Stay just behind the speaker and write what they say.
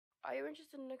Are you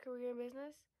interested in a career in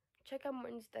business? Check out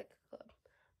Morton's DECA Club.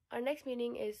 Our next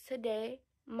meeting is today,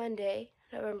 Monday,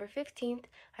 November 15th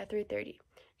at 3:30.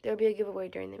 There will be a giveaway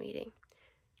during the meeting.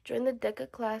 Join the DECA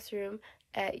classroom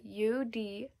at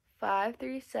UD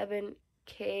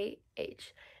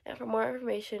 537KH. And for more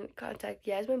information, contact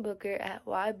Yasmin Booker at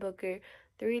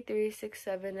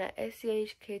ybooker3367 at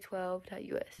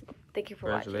schk12.us. Thank you for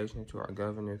watching. Congratulations to our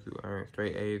governors who earned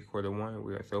straight A's Q1.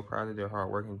 We are so proud of their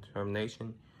hard work and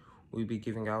determination. We'll be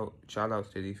giving out shout outs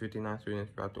to these 59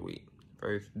 students throughout the week.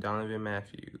 First, Donovan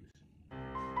Matthews.